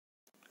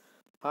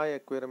Hi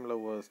aquarium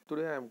lovers,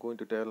 today I am going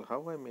to tell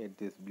how I made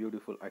this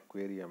beautiful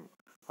aquarium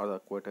or the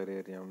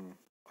AquaTerrerium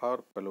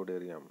or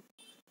Peluderium.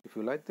 If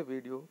you like the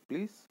video,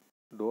 please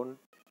don't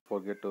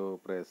forget to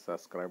press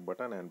subscribe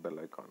button and bell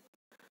icon.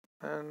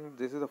 And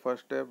this is the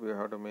first step we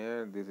have to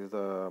make. This is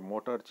a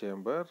motor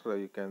chamber.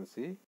 You can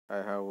see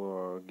I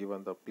have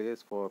given the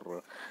place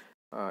for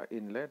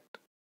inlet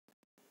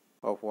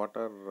of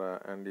water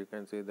and you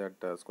can see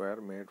that square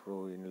made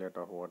through inlet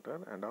of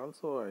water, and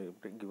also I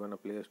given a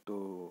place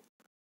to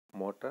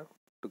motor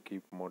to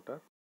keep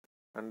motor,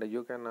 and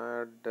you can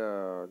add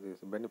this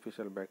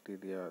beneficial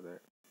bacteria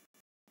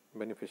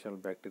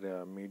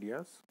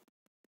medias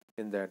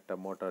in that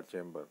motor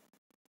chamber.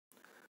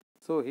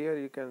 So here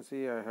you can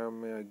see I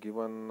have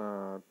given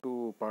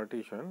two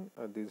partition.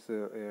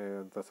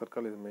 The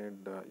circle is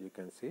made, you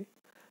can see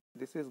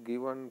this is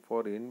given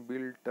for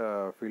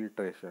inbuilt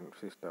filtration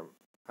system.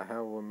 I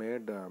have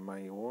made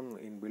my own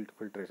inbuilt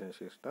filtration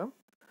system.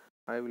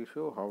 I will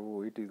show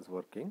how it is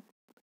working.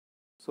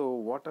 So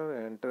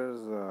water enters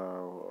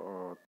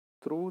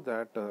through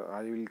that.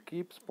 I will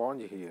keep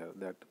sponge here,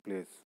 that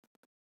place.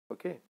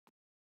 Okay.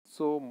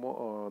 So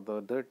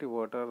the dirty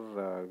water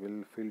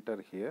will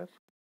filter here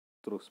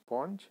through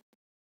sponge,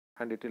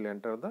 and it will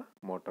enter the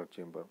motor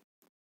chamber.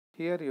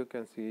 Here you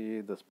can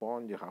see the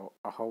sponge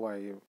how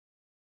I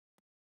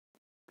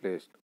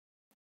placed.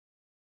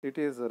 It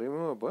is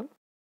removable.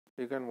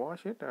 You can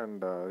wash it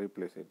and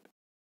replace it.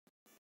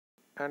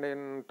 And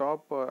in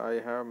top I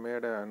have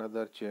made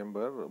another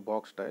chamber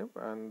box type,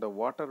 and the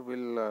water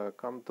will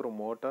come through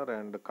motor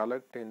and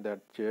collect in that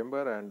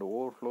chamber, and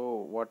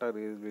overflow water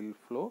will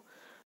flow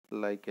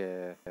like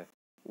a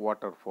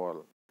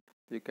waterfall.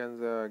 You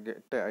can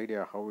get the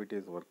idea how it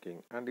is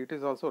working, and it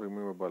is also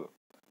removable.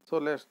 So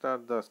let's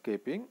start the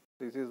scaping.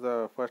 This is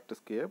the first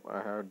scape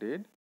I have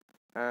did,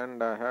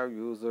 and I have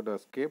used a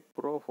scape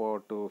pro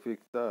for to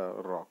fix the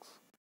rocks.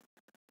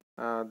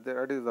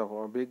 That is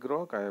a big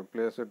rock. I have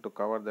placed it to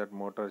cover that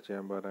motor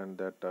chamber and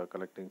that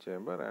collecting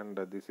chamber, and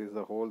this is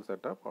the whole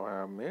setup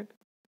I have made.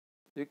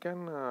 You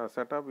can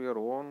set up your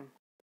own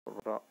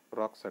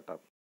rock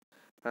setup.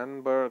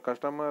 And but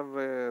customer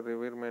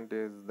requirement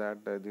is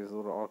that this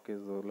rock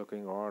is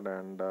looking odd,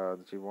 and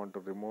she want to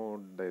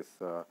remove this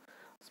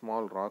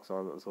small rocks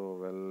also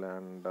well,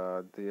 and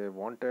they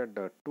wanted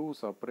two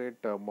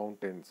separate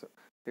mountains.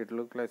 It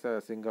looked like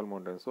a single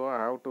mountain, so I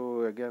have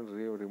to again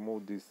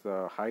remove this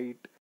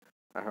height.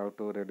 I have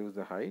to reduce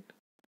the height,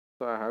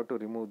 so I have to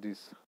remove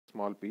this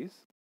small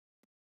piece,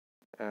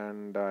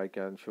 and I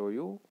can show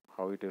you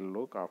how it will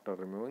look after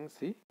removing.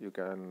 See, you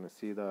can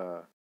see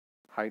the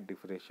height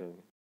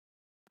differentiation.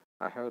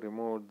 I have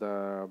removed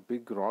the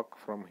big rock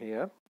from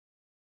here.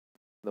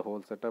 The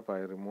whole setup I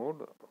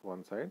removed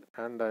one side,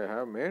 and I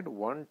have made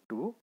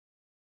two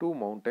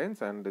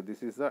mountains, and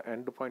this is the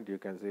end point. You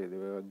can see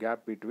the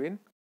gap between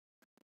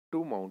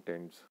two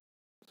mountains,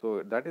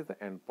 so that is the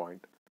end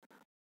point.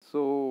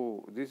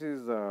 So this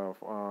is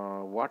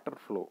water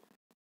flow.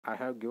 I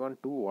have given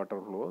two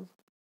water flows.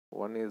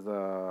 One is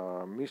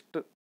mist.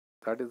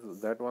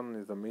 That one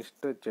is the mist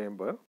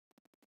chamber,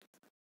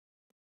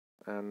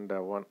 and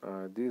one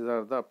these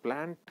are the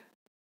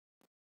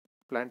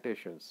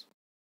plantations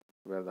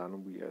where the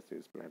anubias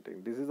is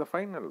planting. This is the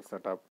final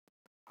setup,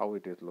 how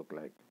it is look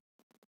like.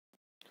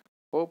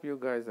 Hope you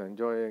guys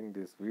enjoying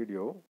this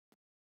video.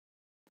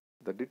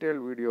 The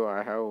detailed video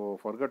I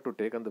have forgot to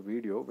take on the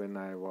video when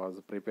I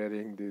was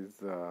preparing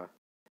this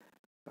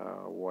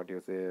what you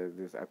say,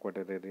 this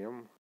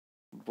aquaterrarium,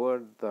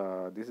 but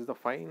this is the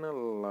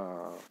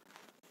final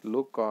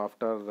look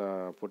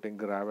after putting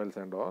gravels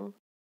and all,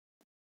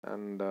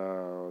 and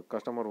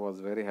customer was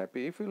very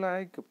happy. If you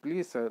like,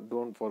 please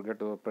don't forget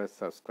to press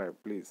subscribe,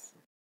 please.